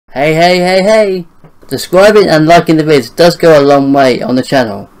Hey! Subscribing and liking the vids does go a long way on the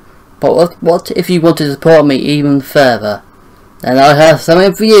channel, but what if you want to support me even further? Then I have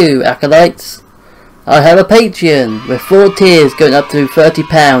something for you, acolytes. I have a Patreon with 4 tiers going up to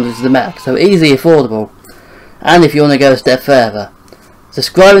 £30 is the max, so easily affordable. And if you want to go a step further,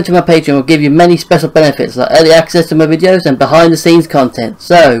 subscribing to my Patreon will give you many special benefits like early access to my videos and behind the scenes content,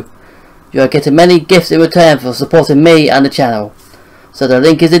 so you are getting many gifts in return for supporting me and the channel. So the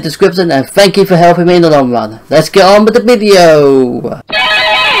link is in the description, and thank you for helping me in the long run. Let's get on with the video!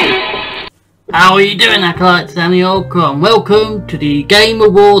 How are you doing, acolytes? TheOracle, and welcome to the Game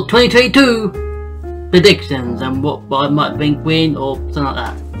Award 2022 predictions and what I might think win or something like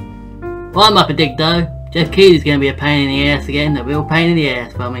that. Well, I might predict though, Jeff Keighley's going to be a pain in the ass again, a real pain in the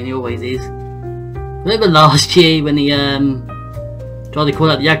ass, but I mean he always is. Remember last year when he tried to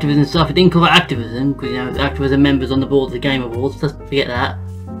call out the activism stuff? He didn't call it activism because, you know, the activism members on the board of the Game Awards, just forget that.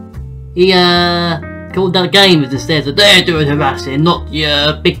 He called out gamers instead, so they're doing harassing, not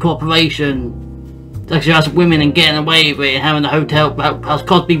your big corporation. It's actually harassing women and getting away with it and having a hotel house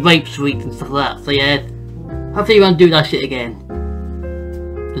Cosby rape suite and stuff like that. So yeah, hopefully you won't do that shit again.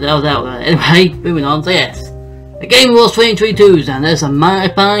 Because that was out there. Anyway, moving on, so yes. The Game Awards 2022's, and there's some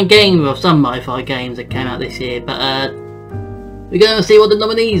mighty fine games, or some mighty fine games that came out this year, but we're going to see what the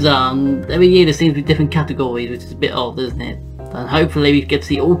nominees are, and every year there seems to be different categories, which is a bit odd, isn't it? And hopefully we get to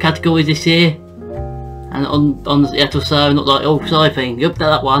see all categories this year, and on the actual show, not like all side thing. Yep,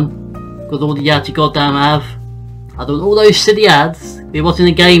 that one, because all the ads you goddamn have. I don't all those silly ads. We're watching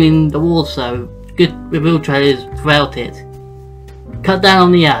the gaming awards show, good reveal trailers throughout it. Cut down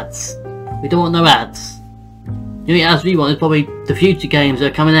on the ads. We don't want no ads. The only ads we want is probably the future games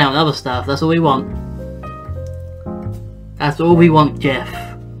that are coming out and other stuff. That's all we want. That's all we want, Jeff.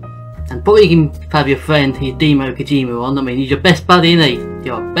 And probably you can have your friend Hideo Kojima on. I mean, he's your best buddy, isn't he?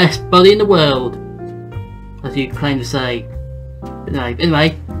 Your best buddy in the world, as you claim to say. But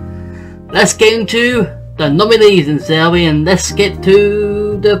anyway, let's get into the nominees and shall we? And let's get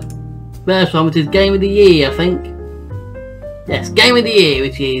to the first one, which is Game of the Year, I think. Yes, Game of the Year,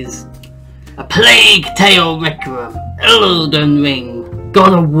 which is A Plague Tale Requiem, Elden Ring,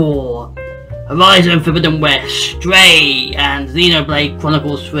 God of War, Horizon Forbidden West, Stray, and Xenoblade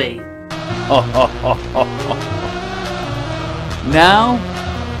Chronicles 3. Now,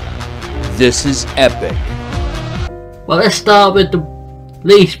 this is epic. Well, let's start with the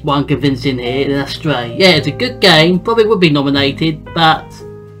least one convincing here, that's Stray. Yeah, it's a good game, probably would be nominated, but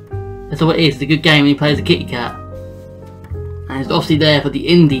that's what it is, it's a good game when you play as a kitty cat. And it's obviously there for the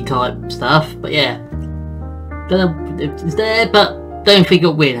indie type stuff, but yeah. Don't know if it's there, but don't think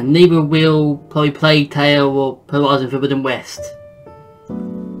it'll win, and neither will probably Plague Tale or Horizon Forbidden West.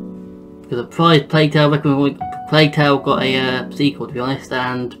 Because the Plague Tale got a sequel, to be honest,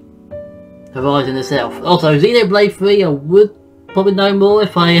 and Horizon itself. Also, Xenoblade 3 I would probably know more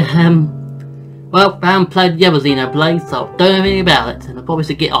if I well, I haven't played the other Xenoblade, so I don't know anything about it, and I probably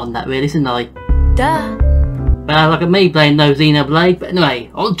should get on that really, shouldn't I? Duh! But look at me playing no Xenoblade. But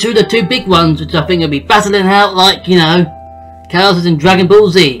anyway, on to the two big ones, which I think will be battling out like, you know, characters in Dragon Ball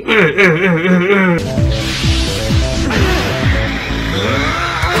Z.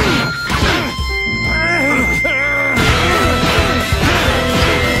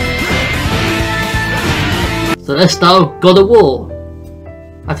 So let's start with God of War.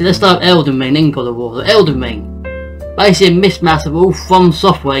 Actually, let's start with Elden Ring in God of War. So Elden Ring, basically a mismatch of all From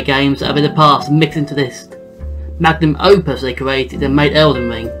Software games that have in the past and mixed into this magnum opus they created and made Elden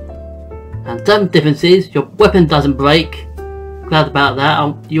Ring. And some differences: your weapon doesn't break. Glad about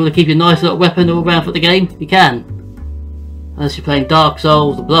that. You want to keep your nice little weapon all around for the game? You can. Unless you're playing Dark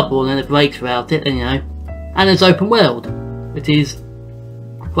Souls or Bloodborne and it breaks throughout it, then you know. And it's open world, which is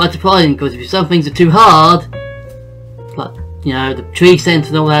quite surprising because if some things are too hard, like, you know, the tree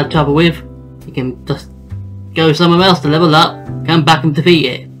sentinel I had trouble with, you can just go somewhere else to level up, come back and defeat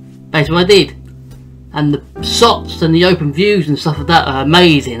it. Basically what I did. And the shots and the open views and stuff like that are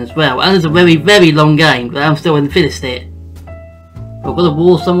amazing as well. And it's a very, very long game, but I'm still haven't finished it. But God of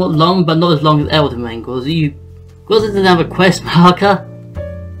War somewhat long, but not as long as Elden Ring, because it doesn't have a quest marker.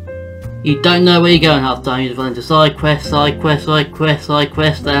 You don't know where you're going half the time. You just run into side quest,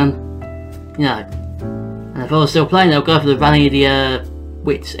 and you know. And if I was still playing, I'll go for the Ranni the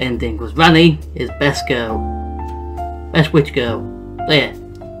witch ending, because Ranni is best girl, best witch girl. So yeah.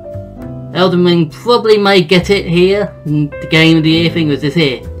 Elden Ring probably may get it here. The Game of the Year thing was this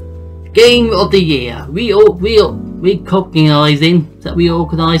here. Game of the Year. Recognising.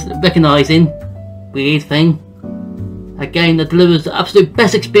 Weird thing. A game that delivers the absolute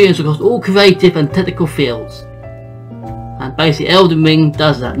best experience across all creative and technical fields. And basically Elden Ring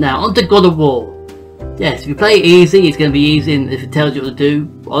does that. Now onto God of War. Yes, if you play easy, it's going to be easy, and if it tells you what to do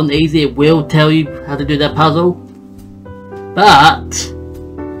on easy, it will tell you how to do that puzzle. But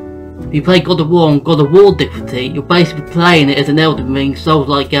if you play God of War on God of War difficulty, you're basically playing it as an Elden Ring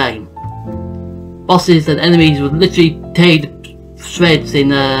Souls-like game. Bosses and enemies will literally tear you to shreds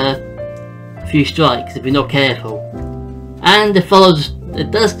in a few strikes if you're not careful. And it follows,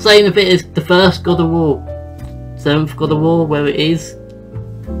 it does say if it is the first God of War, 7th God of War, where it is,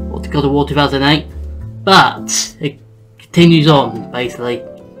 or the God of War 2008. But it continues on basically,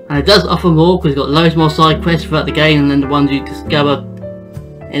 and it does offer more because it's got loads more side quests throughout the game, and then the ones you discover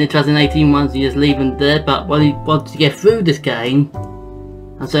in the 2018 ones you just leave them there. But once you get through this game,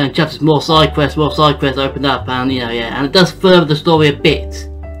 and certain chapters, more side quests open up, and you know, yeah, and it does further the story a bit.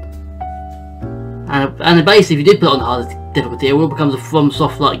 And basically, if you did put it on the hardest difficulty, it will become a From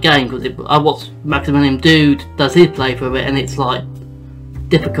Soft-like game, because I watched Maximum Dude does his playthrough of it, and it's like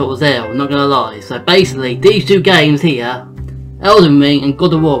difficult as hell, not gonna lie. So basically, these two games here, Elden Ring and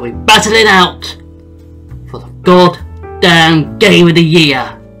God of War, we're battling out for the goddamn Game of the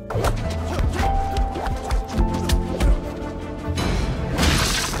Year.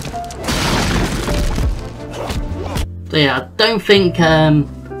 So yeah, I don't think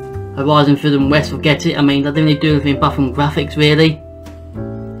Horizon Forbidden West will get it. I mean, they didn't really do anything apart from graphics really.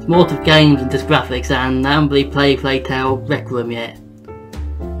 It's more to games than just graphics, and I haven't really played TheOracle yet.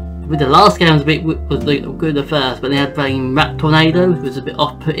 With the last game was a bit good at first, but they had playing Rat Tornado, which was a bit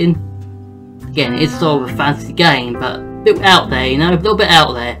off-putting. Again, it's sort of a fantasy game, but a bit out there, you know, a little bit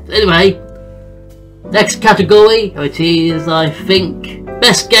out there. So anyway, next category, which is, I think,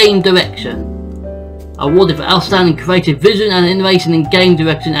 Best Game Direction. Awarded for outstanding creative vision and innovation in game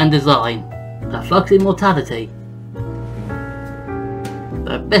direction and design. The fuck's Immortality?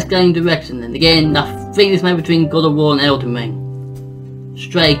 So Best Game Direction, and again, I think this may be between God of War and Elden Ring.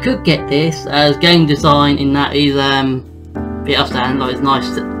 Stray could get this as game design in that is bit outstanding, like it's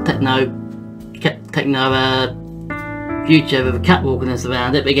nice techno future with a catwalkiness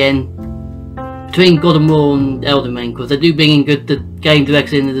around it, but again between God of War and Elden Ring, because they do bring in good game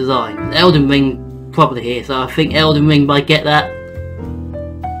direction and design. Elden Ring probably here, so I think Elden Ring might get that.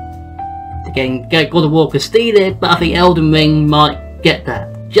 Again, God of War could steal it, but I think Elden Ring might get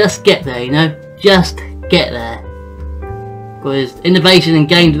that. Just get there, you know, just get there. Because innovation in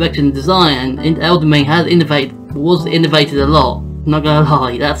game direction and design, and Elden Ring was innovated a lot. I'm not gonna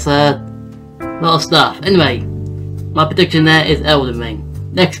lie, that's a lot of stuff. Anyway, my prediction there is Elden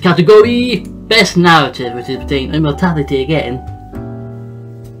Ring. Next category, Best Narrative, which is between Immortality again.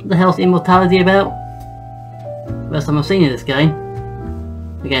 What the hell's Immortality about? First time I've seen in this game.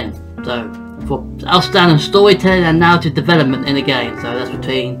 Again, so for outstanding storytelling and narrative development in a game, so that's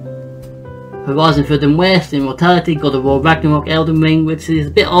between Horizon Forbidden West, Immortality, God of War, Ragnarok, Elden Ring, which is a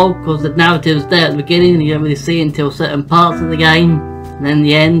bit odd because the narrative's there at the beginning and you don't really see it until certain parts of the game, and then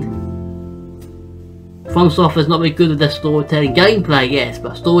the end. From Software's not very good with their storytelling. Gameplay, yes,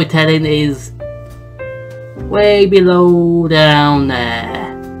 but storytelling is way below down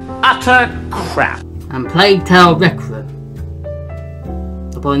there. Utter crap. And played TheOracle.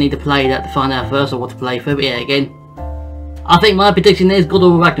 I probably need to play that to find out first or what to play for, but yeah, again, I think my prediction is God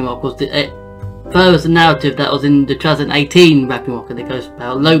of War Ragnarok, because it furthers the narrative that was in the 2018 Ragnarok, and it goes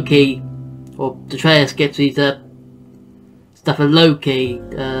about Loki, or Atreus gets his stuff of Loki,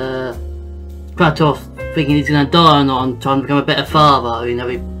 Kratos thinking he's going to die or not, and trying to become a better father. You know,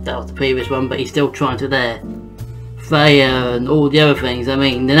 that was the previous one, but he's still trying to there. Freya and all the other things. I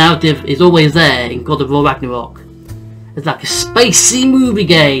mean, the narrative is always there in God of War Ragnarok. It's like a spacey movie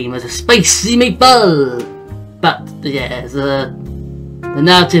game, it's a spacey meatball. But yeah, the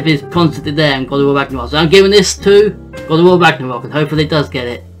narrative is constantly there in God of War Ragnarok. So I'm giving this to God of War Ragnarok, and hopefully it does get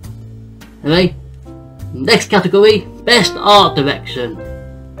it. Anyway, next category, Best Art Direction.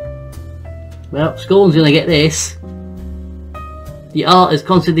 Well, Scorn's gonna get this. The art is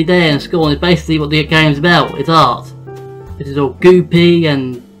constantly there, and Scorn is basically what the game's about. It's art. It is all goopy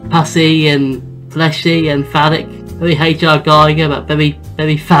and pussy and fleshy and phallic. Very H.R. Geiger, but very,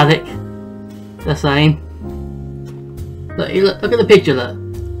 very phallic. Just saying. Look at the picture, look.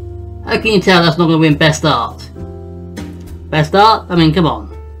 How can you tell that's not going to win Best Art? Best Art? I mean, come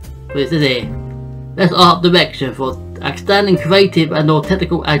on. This is here. Best Art Direction for outstanding creative and or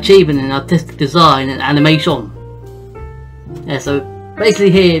technical achievement in artistic design and animation. Yeah, so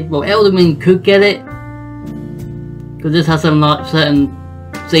basically here, well, Elden Ring could get it. Because this has some like certain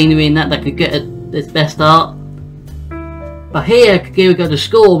scenery in that could get its Best Art. But here could go to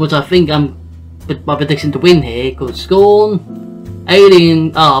Scorn, which I think I'm my prediction to win here, because Scorn,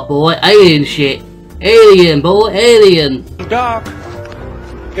 alien art boy, alien shit, Alien, boy, Alien. Dark.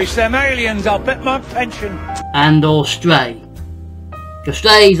 It's them aliens, I'll bet my pension. And or Stray. The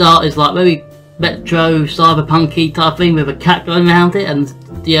Stray's art is like very retro, cyberpunky type thing with a cat going around it, and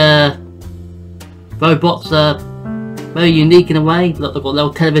the robots are very unique in a way. Look, they've got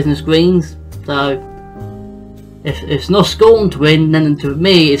little television screens, so if it's not Scorn to win, then to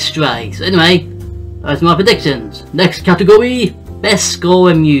me it's Stray. So anyway, those are my predictions. Next category, Best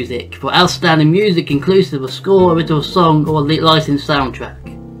Score in Music. For outstanding music inclusive of score, original song or licensed soundtrack.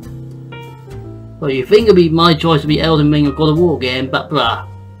 Well, you think it'd be my choice to be Elden Ring or God of War again, but bruh,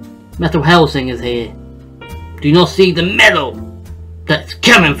 Metal Hellsing is here. Do not see the metal that's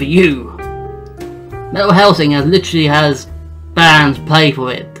coming for you. Metal Hellsing literally has bands play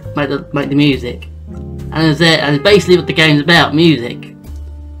for it, make the music, and it's basically what the game's about, music.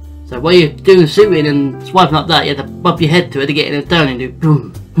 So while you're doing shooting and swiping like that, you have to bump your head to it to get in a tone and do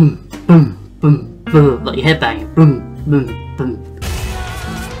boom, boom, boom, boom, boom, like your head banging, boom, boom, boom.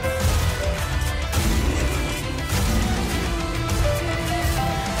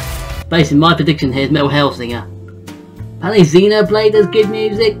 Basically, my prediction here is Metal Hellsinger. Apparently Xenoblade has good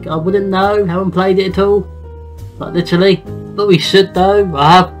music. I wouldn't know, haven't played it at all. Like literally. But we should though.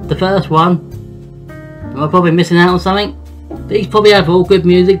 I have the first one. Am I probably missing out on something? These probably have all good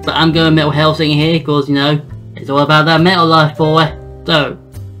music, but I'm going Metal Hellsinger here because, you know, it's all about that metal life, boy. So,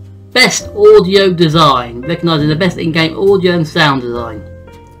 Best Audio Design. Recognising the best in-game audio and sound design.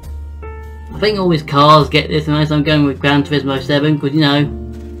 I think all these cars get this, and so I'm going with Gran Turismo 7 because, you know,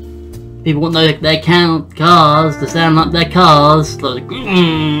 people want their cars to sound like their cars. Like,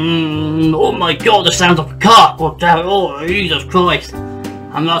 oh my god, this sounds like a car! Oh, Jesus Christ!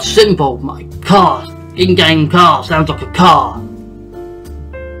 I'm not simple. My car, in-game car, sounds like a car.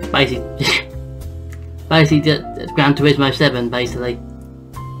 Basically, that's Gran Turismo 7. Basically,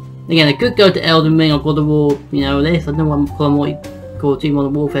 again, it could go to Elden Ring or God of War. You know this. I don't know what you call Team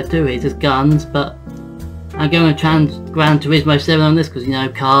Modern Warfare 2 is. Just guns, but I'm going to Gran Turismo 7 on this because, you know,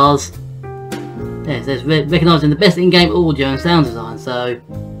 cars. Yes, there's recognising the best in-game audio and sound design, so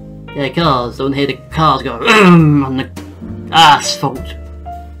yeah, cars. I want to hear the cars go on the asphalt.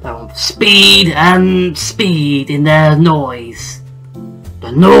 They want speed and speed in their noise.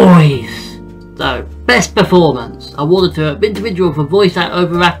 The noise! So, best performance. Awarded to an individual for voice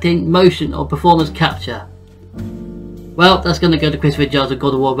overacting, motion or performance capture. Well, that's going to go to Christopher Judge of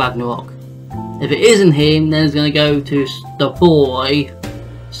God of War Ragnarok. If it isn't him, then it's going to go to the boy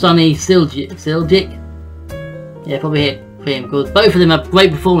Sonny Siljic. Yeah, probably hit for him because both of them have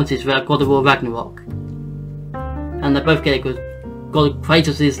great performances throughout God of War Ragnarok, and they both get it because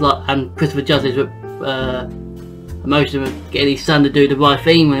Kratos is like, and Christopher Judge is emotion of getting his son to do the right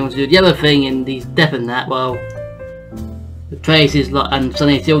thing when he wants to do the other thing, and he's deaf in that. Well, Atreus is like, and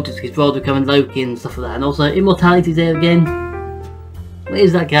Sonny Siljic, his role to becoming Loki and stuff like that, and also Immortality's there again. What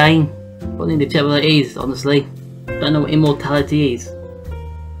is that game? I need to check what it is, honestly. Don't know what Immortality is.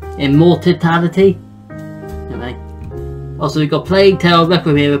 Immortality? Anyway. Also we've got Plague Tale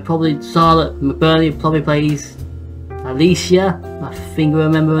Requiem here, probably Charlotte McBurney probably plays Alicia, I think I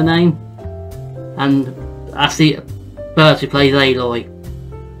remember her name. And Ashley Burch who plays Aloy.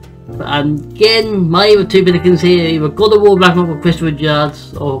 But again, my other two predictions here, either God of War Ragnarok with Christopher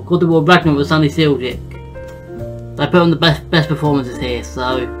Judge or God of War Ragnarok with Sonny Siljic. I put on the best performances here,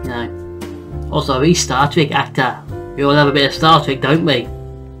 so, you know. Also, he's Star Trek actor. We all have a bit of Star Trek, don't we?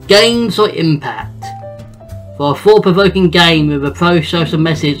 Games or impact? For a thought-provoking game with a pro-social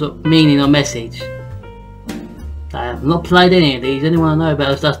message or meaning or message. I have not played any of these. Anyone I know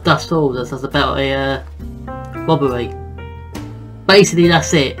about that's Dust Falls. That's about a robbery. Basically,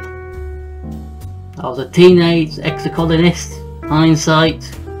 that's it. I was a teenage ex-colonist. Hindsight.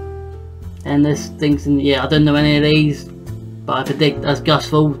 And there's things in, yeah, I don't know any of these, but I predict as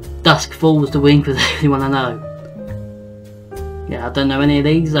Dusk Falls to win for anyone I know. Yeah, I don't know any of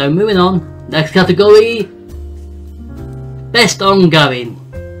these, so moving on. Next category, Best Ongoing.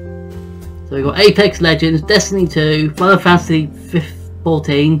 So we've got Apex Legends, Destiny 2, Final Fantasy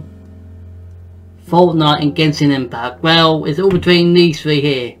 14, Fortnite and Genshin Impact. Well, it's all between these three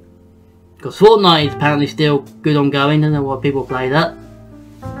here. Because Fortnite is apparently still good ongoing, I don't know why people play that.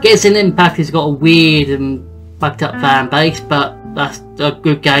 Genshin Impact has got a weird and backed up fan base, but that's a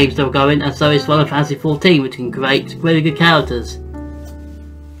good game still going, and so is Final Fantasy 14, which can create really good characters.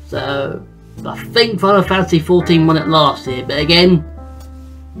 So I think Final Fantasy 14 won it last year, but again,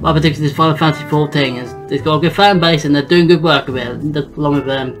 my prediction is Final Fantasy 14. It's got a good fan base and they're doing good work with it, along with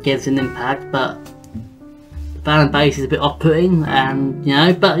Genshin Impact, but the fan base is a bit off-putting, and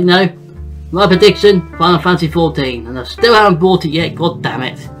but my prediction, Final Fantasy 14, and I still haven't bought it yet, god damn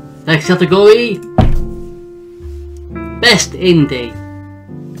it. Next category, Best Indie.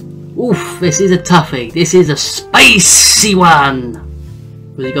 Oof, this is a toughie. This is a spicy one.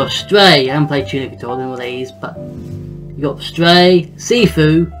 Because you got Stray. I haven't played Tunic at all, I don't know what these, but you got Stray,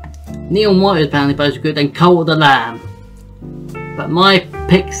 Sifu, Neon White apparently both are good, and Cult of the Lamb. But my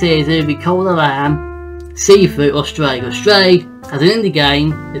picks here is either be Cult of the Lamb, Sifu, or Stray. Because Stray, as an indie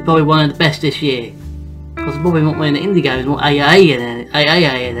game, is probably one of the best this year. Because probably not in the indie games, more AAA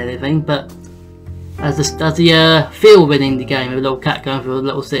and anything, but as the feel of an indie game with a little cat going through a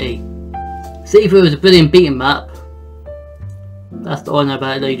little city. Sifu is a brilliant beat 'em up. That's all I know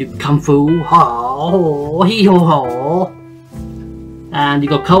about it. You do kung fu, and you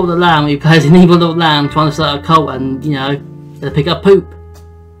got Cult of the Lamb, where you play as an evil little lamb trying to start a cult, and you know, you have to pick up poop.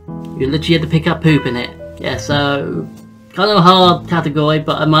 You literally have to pick up poop in it. Yeah, so kind of a hard category,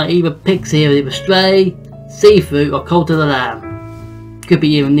 but I might either pick here either Stray, Sifu, or Cult of the Lamb. Could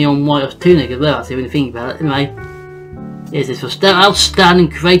be even Neon White or Tunic as well, actually, when you think about it. Anyway, yes, it's for outstanding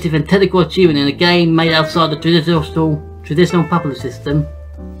creative and technical achievement in a game made outside the traditional popular system,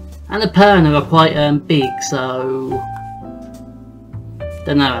 and the panel are quite big, so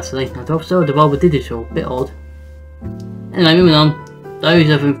don't know actually. And also Devolver Digital, bit odd. Anyway, moving on. Those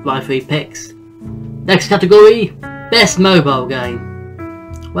are my 3 picks. Next category, best mobile game.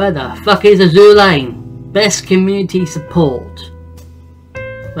 Where the fuck is Azure Lane? Best community support.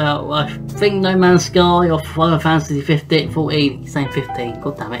 Well, I think No Man's Sky or Final Fantasy 14, saying 15,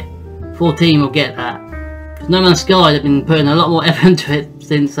 god damn it. 14 will get that. Because No Man's Sky, they've been putting a lot more effort into it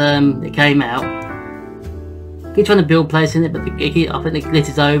since it came out. Keep trying to build place in it, but I think the glitch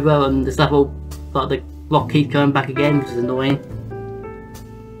is over and the stuff all, like the rock keeps coming back again, which is annoying.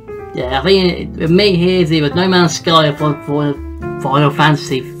 Yeah, I think with me here is either No Man's Sky or Final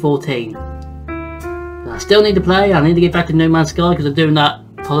Fantasy 14. I still need to play. I need to get back to No Man's Sky because I'm doing that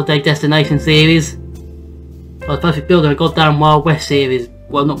Holiday Destination series. I was supposed to be building a goddamn Wild West series,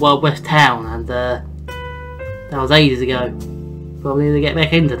 well, not Wild West Town, and that was ages ago. Probably need to get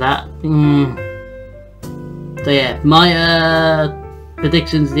back into that. So yeah, my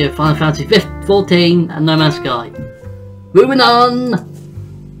predictions are Final Fantasy 14 and No Man's Sky. Moving on.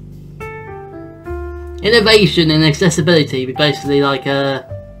 Innovation and accessibility, we basically like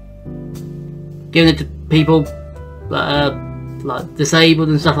giving it to people like disabled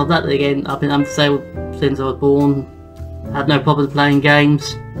and stuff like that. Again, I've been disabled since I was born. Had no problem playing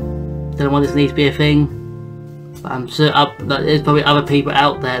games. Don't know why this needs to be a thing. But I'm sure there's probably other people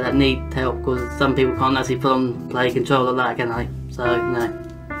out there that need help because some people can't actually full on play controller like that, can they? So you know,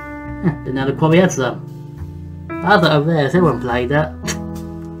 didn't know they probably had some. I had that over there. So everyone played that.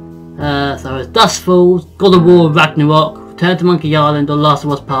 So it's Dust Falls, God of War Ragnarok, Return to Monkey Island, or Last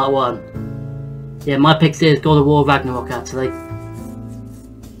of Us Part 1. Yeah, my picks here is God of War Ragnarok actually.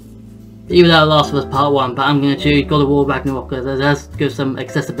 Even though Last of Us Part 1, but I'm going to choose God of War Ragnarok because it has good some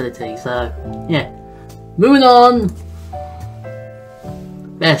accessibility, so yeah. Moving on!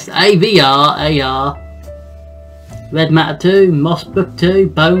 Best AVR, AR, Red Matter 2, Moss Book 2,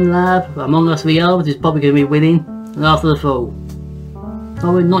 Bone Lab, Among Us VR, which is probably going to be winning, and After the Fall.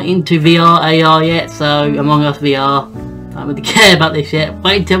 Probably not into VR, AR yet, so Among Us VR. I don't really care about this yet.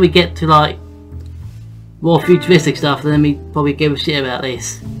 Wait until we get to like more futuristic stuff, then we probably give a shit about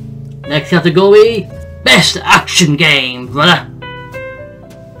this. Next category, best action game, brother.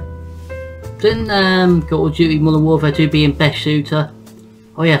 Didn't Call of Duty Modern Warfare 2 being best shooter?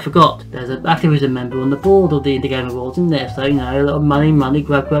 Oh yeah, I forgot. There's an Activision member on the board of the Indie Game Awards, isn't there? So you know, a lot of money,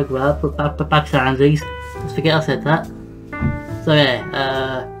 grab, put back Sansies. Let's forget I said that. So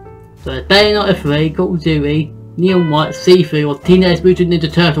yeah, so it's Bayonetta 3, Call of Duty, Neon White, Sifu, or Teenage Mutant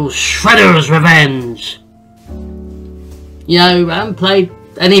Ninja Turtles Shredder's Revenge. You know, I haven't played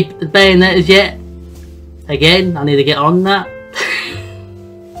any Bayonettas yet. Again, I need to get on that.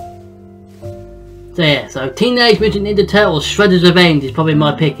 So yeah, so Teenage Mutant Ninja Turtles Shredder's Revenge is probably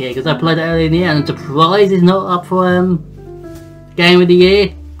my pick here because I played it earlier in the year and I'm surprised it's not up for Game of the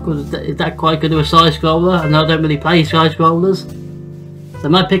Year. Because is that quite good of a side scroller? And I don't really play side scrollers. So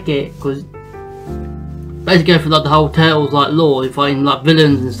my pick it because basically go through like the whole Turtles like lore, you're fighting like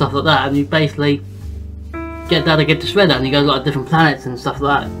villains and stuff like that, and you basically get down to get to Shredder and you go to like different planets and stuff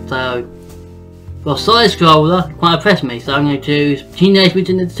like that. So for a side scroller, it quite impressed me, so I'm going to choose Teenage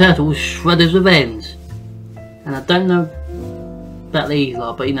Mutant Ninja Turtles Shredder's Revenge. And I don't know about these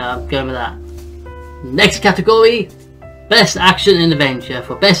lot, but you know, I'm going with that. Next category, Best Action and Adventure.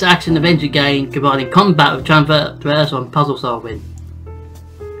 For Best Action Adventure game combining combat with traversal and puzzle solving.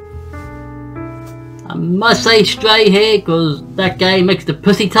 I must say Stray here, because that game makes the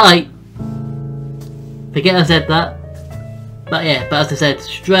pussy tight. Forget I said that. But yeah, but as I said,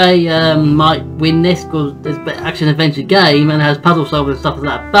 Stray might win this because it's an action adventure game and it has puzzle solving and stuff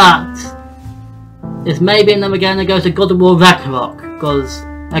like that. But this may be another game that goes to God of War Ragnarok, because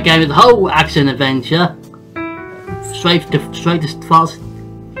that game is a whole action adventure, straight to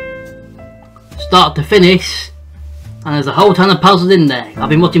start to finish, and there's a whole ton of puzzles in there. I've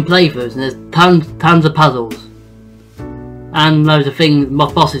been watching playthroughs and there's tons of puzzles. And loads of things,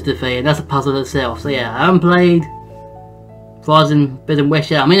 bosses to defeat, and that's a puzzle itself. So yeah, I haven't played Horizon Forbidden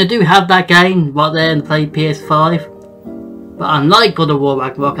West yet. I mean, I do have that game right there and play PS5. But unlike God of War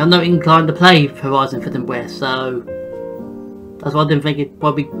Ragnarok, I'm not inclined to play Horizon Forbidden West, so that's why I didn't think it'd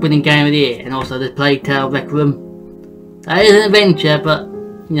probably be winning Game of the Year. And also, there's Plague Tale Requiem. That is an adventure, but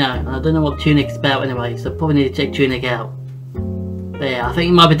you know, I don't know what Tunic's about anyway, so probably need to check Tunic out. But yeah, I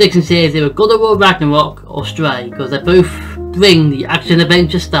think my predictions here is either God of War Ragnarok or Stray, because they both bring the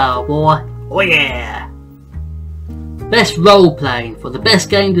action-adventure style, boy. Oh yeah! Best role-playing for the best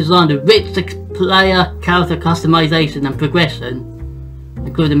game designed with rich player character customization and progression,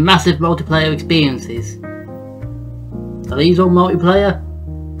 including massive multiplayer experiences. Are these all multiplayer?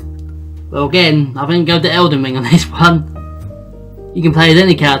 Well again, I think go to Elden Ring on this one. You can play as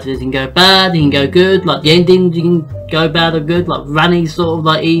any characters, you can go bad, you can go good, like the endings you can go bad or good, like Ranny's sort of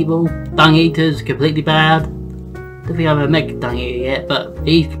like evil, Dung Eater's completely bad. Don't think I've ever met Dung Eater yet, but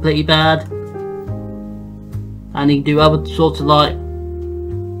he's completely bad. And you can do other sorts of like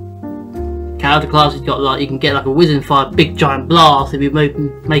character classes. Got like you can get like a wizard and fire a big giant blast if you're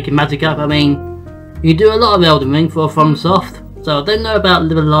making magic up. I mean, you can do a lot of Elden Ring for FromSoft. So I don't know about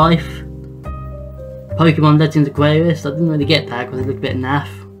Live a Life, Pokemon Legends Aquarius. I didn't really get that because it looked a bit naff.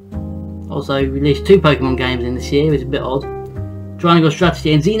 Also released 2 Pokemon games in this year, which is a bit odd. Triangle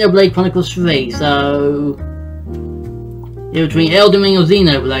Strategy and Xenoblade Chronicles 3. So you're between Elden Ring or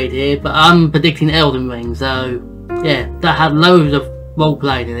Xenoblade here, but I'm predicting Elden Ring, so yeah, that had loads of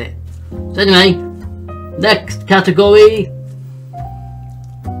role-playing in it. So anyway, next category,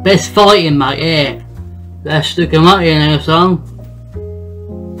 best fighting, mate. Yeah, let's stick 'em up here in our song.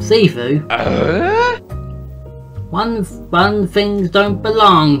 Sifu. One things don't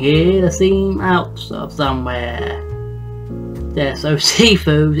belong here. They seem out of somewhere. Yeah, so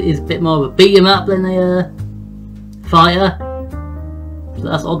Sifu is a bit more of a beat 'em up than a fighter. So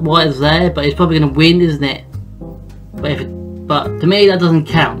that's odd why it's there, but it's probably going to win, isn't it? But to me that doesn't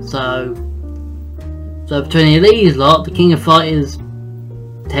count. So between these lot, the King of Fighters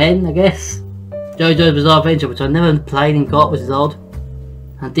 10, I guess, JoJo's Bizarre Adventure, which I never played and got, which is odd,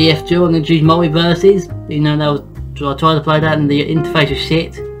 and DF2, I'm going to choose Multiverses. You know, I tried to play that and the interface is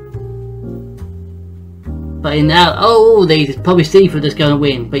shit. But in all these, it's probably Sifu that's going to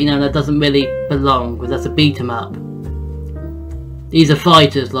win. But you know, that doesn't really belong, because that's a beat 'em up. These are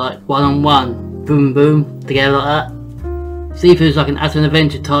fighters, like one-on-one, boom boom, together like that. Sifu's like an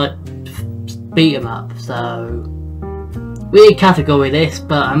action-adventure type beat 'em up, so weird category this,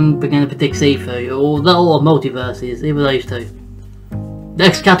 but I'm going to predict Sifu or Multiverses, either of those two.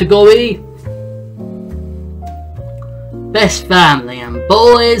 Next category, best family, and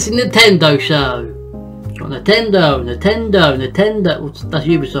boys, Nintendo show. Got Nintendo, well, that's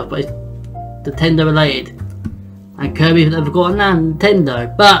Ubisoft, but it's Nintendo related. And Kirby never got a Nintendo,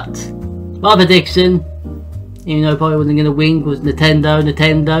 but my prediction, even though I probably wasn't going to win, was Nintendo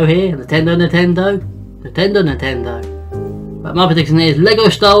here, Nintendo. But my prediction is Lego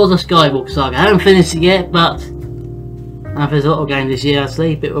Star Wars: The Skywalker Saga. I haven't finished it yet, but I've finished a lot of games this year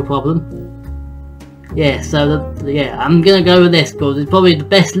actually, bit of a problem. Yeah, so yeah, I'm going to go with this because it's probably the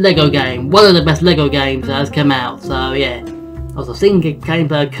best Lego game, one of the best Lego games that has come out, so yeah. Also, seen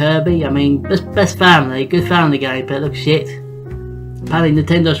gameplay of Kirby. I mean, best family, good family game, but it looks shit. Apparently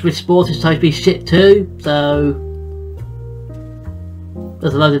Nintendo Switch Sports is supposed to be shit too, so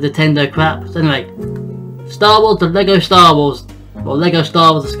there's a load of Nintendo crap. So anyway, Star Wars, the Lego Star Wars, or Lego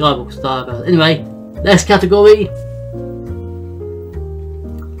Star Wars: The Skywalker Saga. Anyway, next category,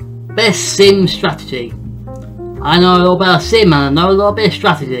 best sim strategy. I know a lot about sim and I know a lot about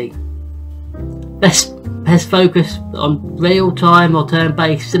strategy. Best focus on real-time or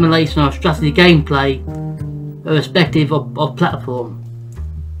turn-based simulation or strategy gameplay, irrespective of platform.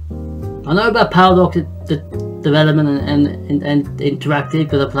 I know about Paradox development and interactive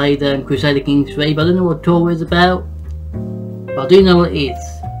because I played Crusader Kings 3, but I don't know what Tor is about. But I do know what it is.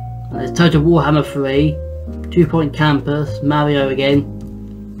 And there's Total Warhammer 3, 2 Point Campus, Mario again.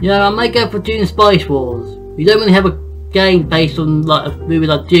 You know, I might go for Dune Spice Wars. You don't really have a game based on like a movie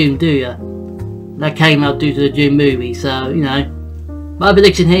like Dune, do you? That came out due to the Dune movie, so you know. My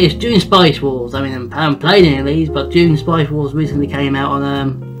prediction here is Dune Spice Wars. I mean, I haven't played any of these, but Dune Spice Wars recently came out on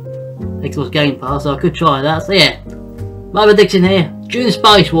Xbox Game Pass, so I could try that. So yeah, My prediction here, June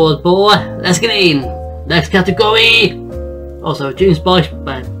Spice Wars, boy. Let's get in. Next category. Also, June Spice,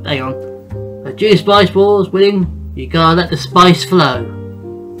 hang on. June Spice Wars winning, you gotta let the spice flow.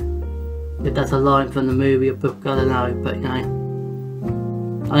 If that's a line from the movie or book, I don't know, but you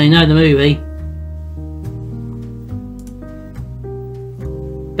know. I only know the movie.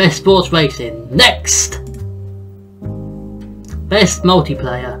 Best sports racing. Next! Best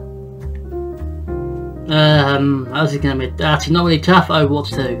multiplayer. How's it gonna be? Actually, not really tough. Overwatch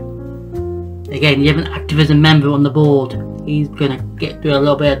 2. Again, you have an Activision member on the board. He's gonna do a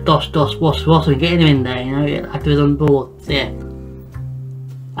little bit of dos, wash, and getting him in there, you know, get Activision on board. So, yeah.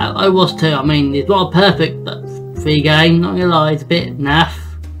 Overwatch 2, I mean, it's not a perfect free game, not gonna lie, it's a bit naff.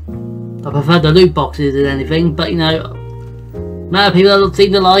 I prefer the loot boxes than anything, but you know, amount of people that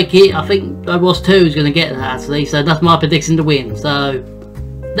seem to like it, I think Overwatch 2 is gonna get that actually, so that's my prediction to win. So,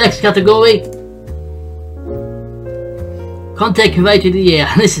 next category. Content Creator of the Year,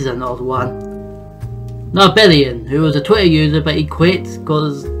 and this is an odd one. Narbellion, who was a Twitter user but he quit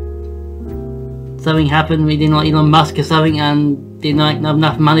because something happened, we didn't like Elon Musk or something and didn't like have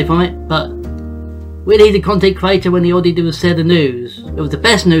enough money from it, but really he's a content creator when all he did was share the news. It was the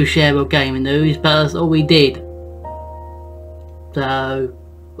best news share of gaming news, but that's all we did. So,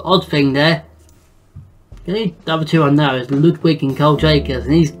 odd thing there. The other two I know is Ludwig and Cole Jacobs,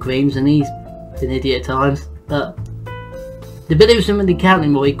 and he's creams and he's an idiot at times, but the bit wasn't really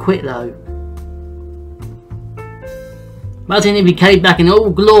counting more, he quit though. Imagine if he came back in all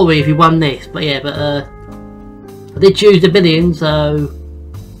glory if he won this, but yeah, but I did choose the billion, so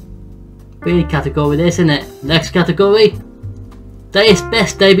really category this, isn't it? Next category,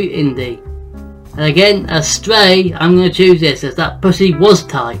 best debut indie, and again, as Stray, I'm going to choose this as that pussy was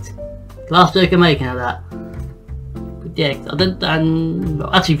tight. Last joke I'm making of that. But yeah,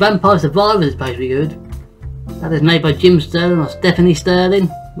 actually Vampire Survivors is supposed to be good. That is made by Jim Sterling or Stephanie Sterling,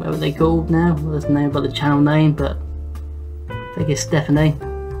 whatever they called now. Well, that's the name about the channel name, but I think it's Stephanie.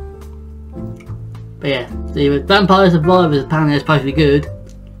 But yeah, the Vampire Survivors apparently is supposed to be good.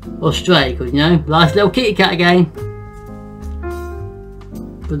 Or Stray, because you know, nice little kitty cat game.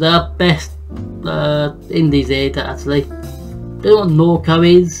 But the best indies here that actually. Don't know what Norco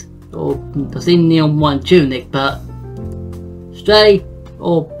is, or I've seen Neon White Tunic, but Stray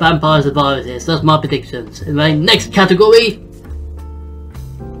or Vampire Survivors here, so that's my predictions. Anyway, next category,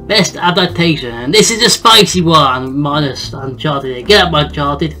 best adaptation, and this is a spicy one, minus Uncharted here. Get out my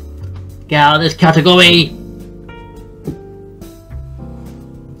Uncharted, get out of this category.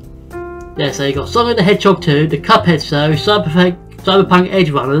 Yeah, so you got Sonic the Hedgehog 2, the Cuphead Show, Cyberpunk Edge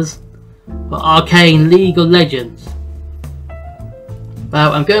Runners, or Arcane League of Legends.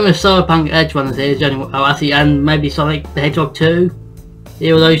 Well, I'm going with Cyberpunk Edge Runners here, actually, and maybe Sonic the Hedgehog 2.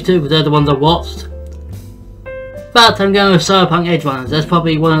 Either of those two, because they're the ones I watched. But I'm going with Cyberpunk Edge Runners. That's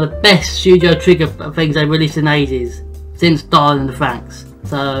probably one of the best Studio Trigger things they've released in ages, since Darling in the Franxx.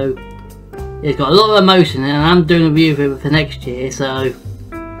 So, it's got a lot of emotion, and I'm doing a review of it for next year, so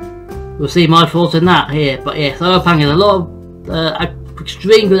we'll see my thoughts on that here. But yeah, Cyberpunk has a lot of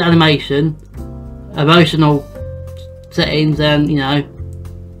extreme good animation, emotional settings, and you know,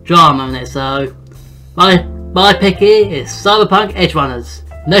 drama in it. So my pick here is Cyberpunk Edge Runners.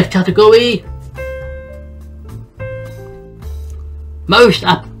 Next category, most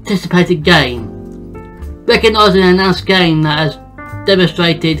anticipated game. Recognising an announced game that has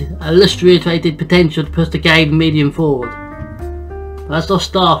demonstrated illustrated potential to push the game medium forward. But that's not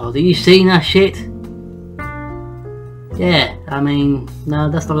Starfield. Have you seen that shit? Yeah, I mean, no,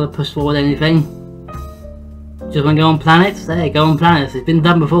 that's not going to push forward anything. Just want to go on planets? There, go on planets. It's been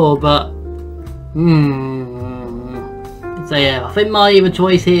done before, but so yeah, I think my either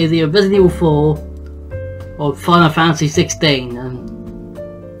choice here is either Resident Evil 4 or Final Fantasy 16. And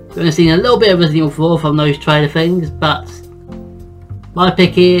we're going to see a little bit of Resident Evil 4 from those trailer things, but my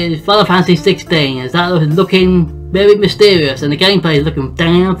pick here is Final Fantasy 16, as that is looking very mysterious and the gameplay is looking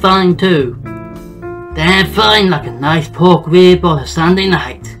damn fine too. Damn fine, like a nice pork rib on a Sunday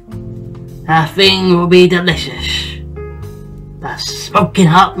night. That thing will be delicious. That smoking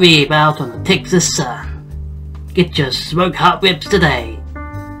hot rib out on the Texas sun. Get your smoke hot ribs today.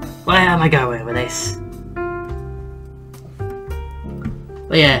 Where am I going with this?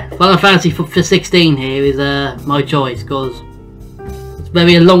 But yeah, Final Fantasy for 16 here is my choice, because it's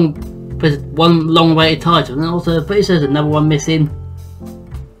very one long awaited title, and also pretty sure there's another one missing.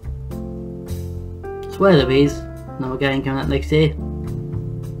 I swear there is another game coming out next year.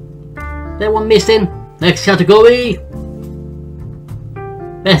 That one missing. Next category,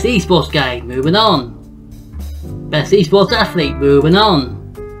 best esports game. Moving on. Best esports athlete. Moving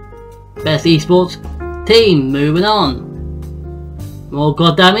on. Best esports team. Moving on. more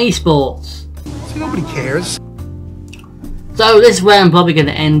goddamn esports. See, nobody cares. So this is where I'm probably going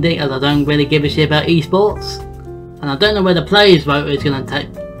to end it, as I don't really give a shit about esports. And I don't know where the players vote is going to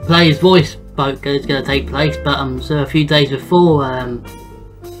take, players voice vote is going to take place, but so a few days before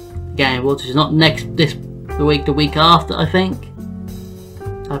Game Awards, which is not the week after, I think.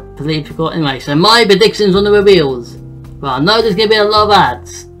 I completely forgot. Anyway, so my predictions on the reveals. Well, I know there's going to be a lot of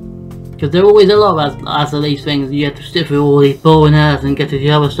ads, because there are always a lot of ads of these things. You have to sit through all these boring ads and get to the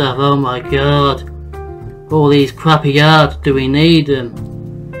other stuff. Oh my god. All these crappy ads, do we need them?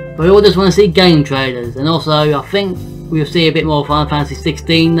 But we all just want to see game trailers, and also I think we'll see a bit more Final Fantasy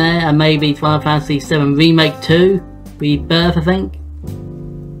 16 there, and maybe Final Fantasy 7 Remake 2, Rebirth, I think.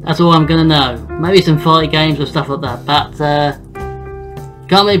 That's all I'm gonna know. Maybe some fighting games or stuff like that, but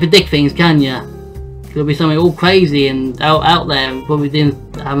can't really predict things, can ya? It'll be something all crazy and out there, and probably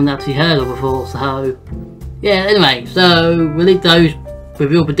haven't actually heard of before. So yeah, anyway, so we'll leave those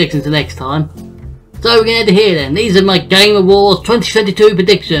reveal predictions to next time. So we're going to head here then. These are my Game Awards 2022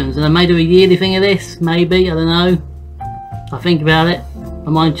 predictions, and I may do a yearly thing of this, maybe, I don't know. I think about it. My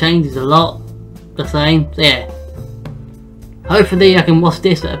mind changes a lot, the same. So yeah. Hopefully I can watch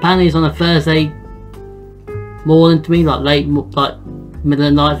this. Apparently it's on a Thursday morning to me, like middle of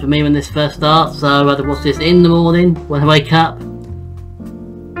the night for me when this first starts. So I'd rather watch this in the morning when I wake up.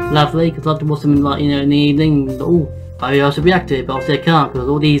 Lovely, because I'd like to watch them like, you know, in the evening. Oh, maybe I should react to it, but obviously I can't because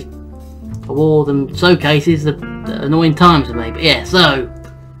all these awards and showcases are annoying times for me. But yeah, so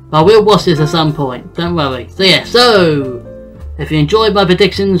I will watch this at some point, don't worry. So yeah, so if you enjoyed my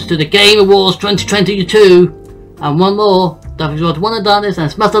predictions to the Game Awards 2022 and one more, don't forget to want to done this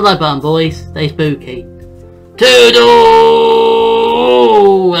and smash the like button, boys. Stay spooky. Toodle!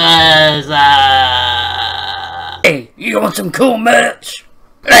 Hey, you want some cool merch?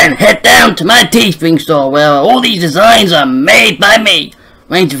 Then head down to my Teespring store where all these designs are made by me,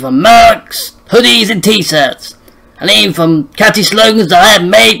 ranging from mugs, hoodies and t-shirts, and even from catchy slogans that I have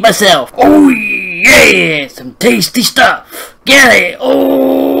made myself. Oh yeah, some tasty stuff. Get it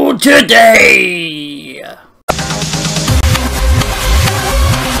all today!